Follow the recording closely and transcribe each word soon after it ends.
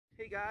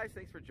Hey guys,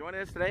 thanks for joining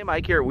us today.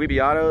 Mike here at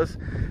WeBe Autos.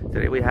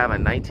 Today we have a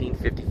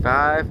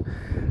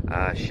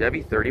 1955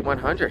 Chevy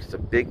 3100. It's a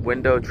big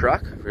window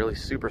truck, really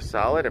super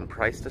solid and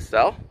priced to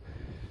sell.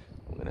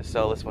 I'm going to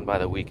sell this one by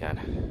the weekend.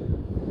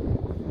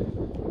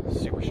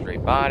 Super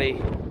straight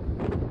body,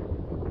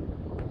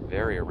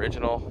 very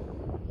original,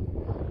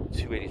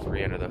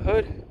 283 under the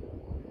hood,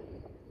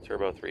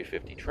 turbo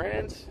 350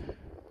 trans,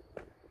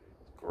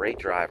 great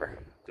driver,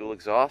 dual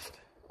exhaust.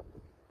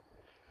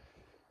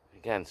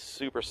 Again,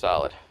 super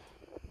solid.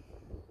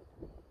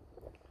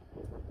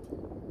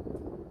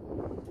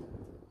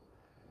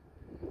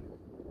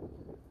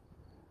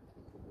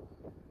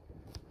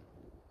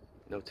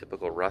 No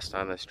typical rust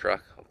on this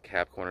truck. The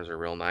cab corners are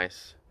real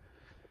nice.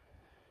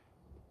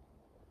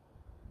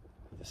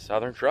 The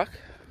Southern truck.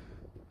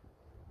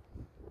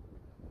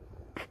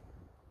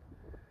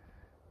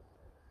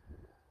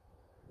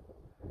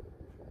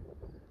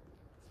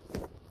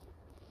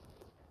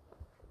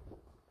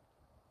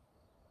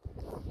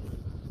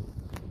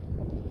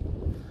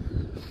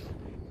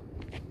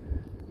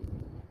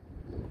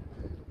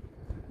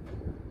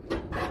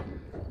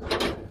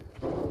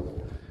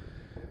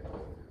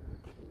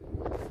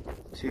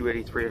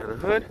 .283 under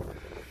the hood,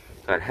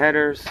 got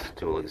headers,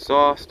 dual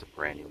exhaust,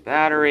 brand new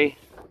battery,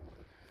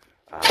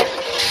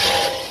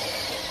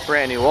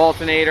 brand new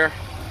alternator,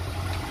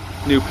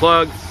 new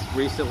plugs,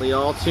 recently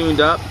all tuned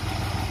up,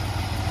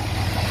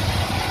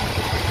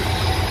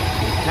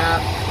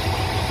 cap,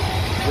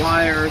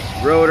 wires,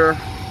 rotor,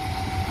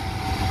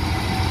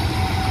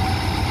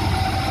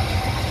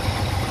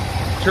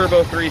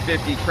 turbo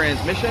 350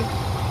 transmission.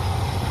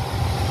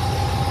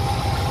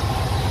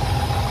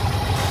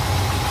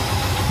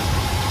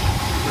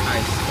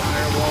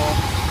 Firewall.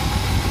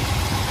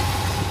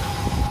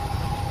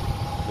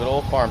 Good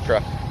old farm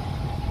truck.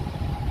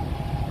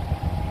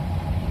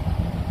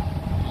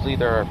 Usually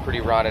they're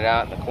pretty rotted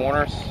out in the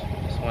corners.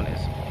 This one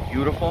is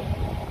beautiful.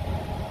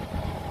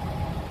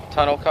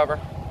 Tonneau cover.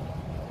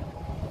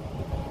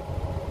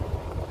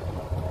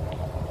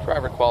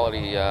 Driver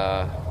quality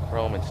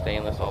chrome and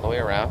stainless all the way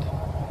around.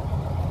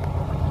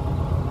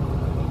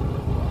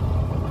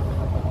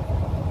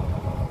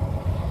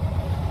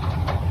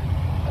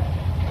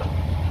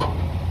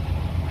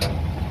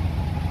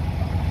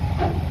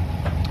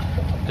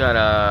 Got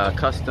a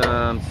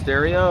custom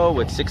stereo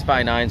with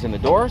 6x9s in the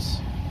doors.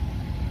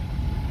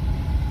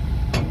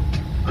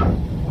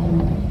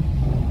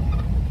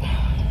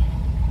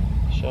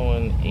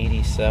 Showing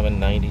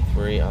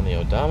 87.93 on the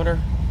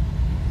odometer.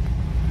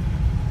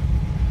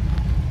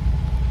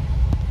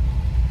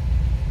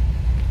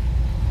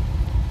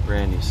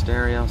 Brand new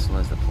stereo, still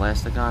has the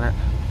plastic on it.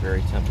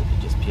 Very tempted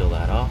to just peel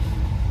that off.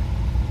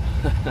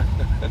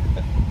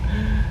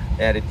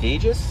 Added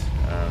gauges.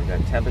 We got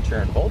temperature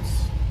and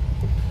volts.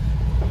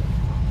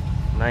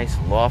 Nice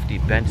lofty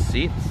bench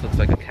seat. This looks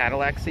like a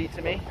Cadillac seat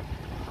to me.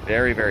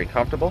 Very, very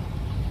comfortable.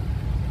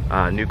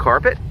 New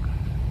carpet.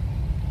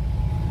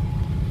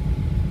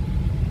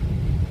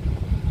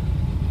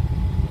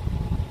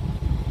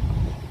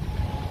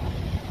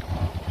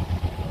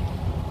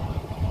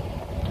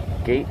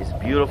 Gate is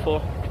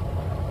beautiful.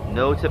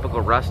 No typical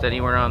rust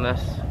anywhere on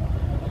this.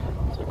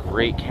 It's a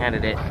great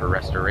candidate for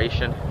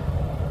restoration.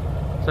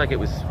 Looks like it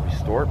was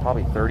restored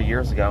probably 30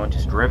 years ago and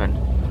just driven.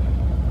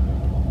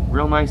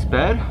 Real nice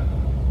bed.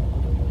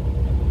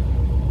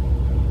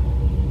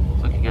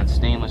 Got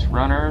stainless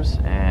runners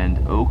and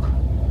oak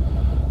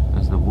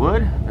as the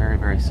wood. Very,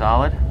 very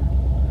solid.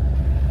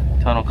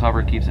 Tonneau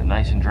cover keeps it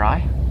nice and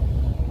dry.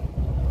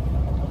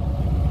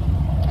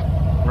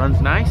 Runs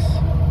nice.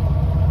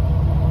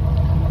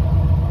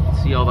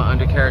 See all the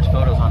undercarriage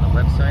photos on the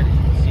website. As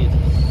you can see,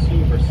 it's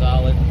super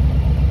solid.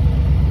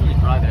 Really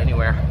drive it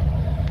anywhere.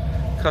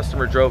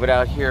 Customer drove it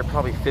out here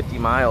probably 50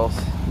 miles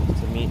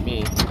to meet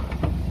me.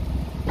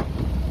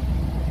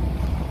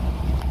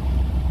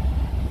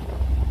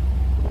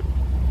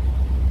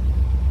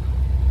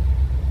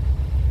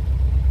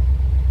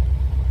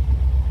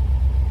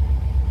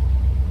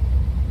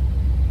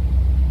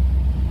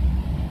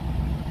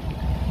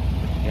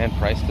 And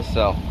price to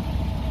sell.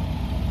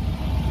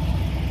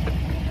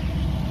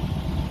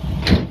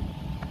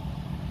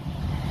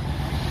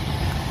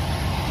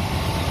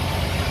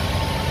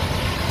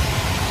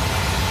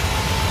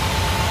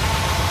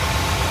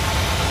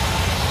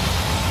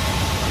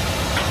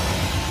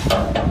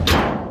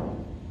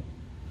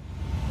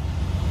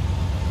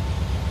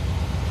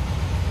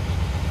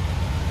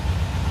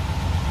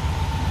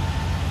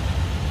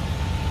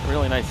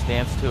 Really nice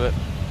stance to it.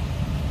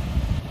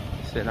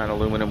 Sitting on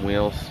aluminum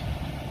wheels.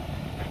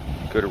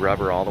 Good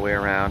rubber all the way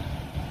around.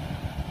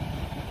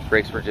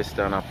 Brakes were just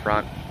done up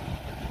front.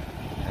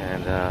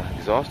 And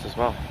exhaust as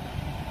well.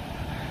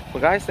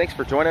 Well guys, thanks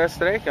for joining us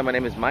today. My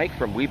name is Mike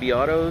from WeBe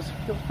Autos.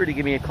 Feel free to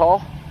give me a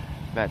call.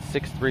 I'm at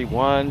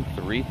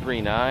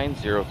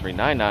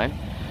 631-339-0399. You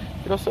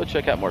can also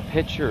check out more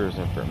pictures,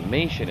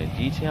 information, and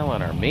detail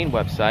on our main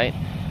website.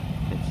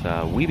 It's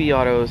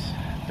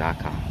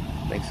webeautos.com.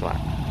 Thanks a lot.